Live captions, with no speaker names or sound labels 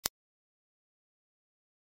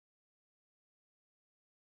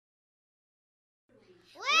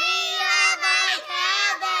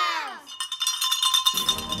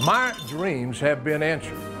My dreams have been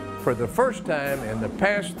answered. For the first time in the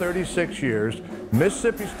past 36 years,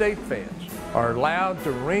 Mississippi State fans are allowed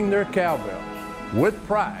to ring their cowbells with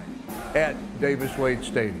pride at Davis-Wade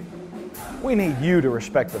Stadium. We need you to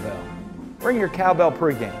respect the bell. Ring your cowbell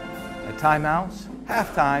pregame, at timeouts,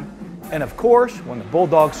 halftime, and of course, when the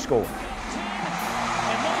Bulldogs score. And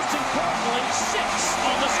most importantly, 6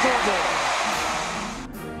 on the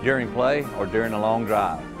scoreboard. During play or during a long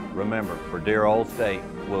drive, remember, for dear old state,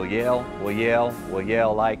 we'll yell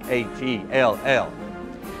like H-E-L-L.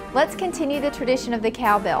 Let's continue the tradition of the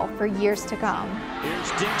cowbell for years to come.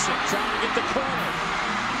 Here's Dixon trying to get the corner.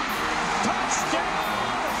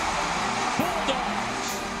 Touchdown,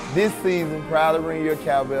 Bulldogs! This season, proud to ring your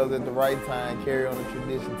cowbells at the right time, carry on the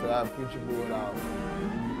tradition to our future Bulldogs.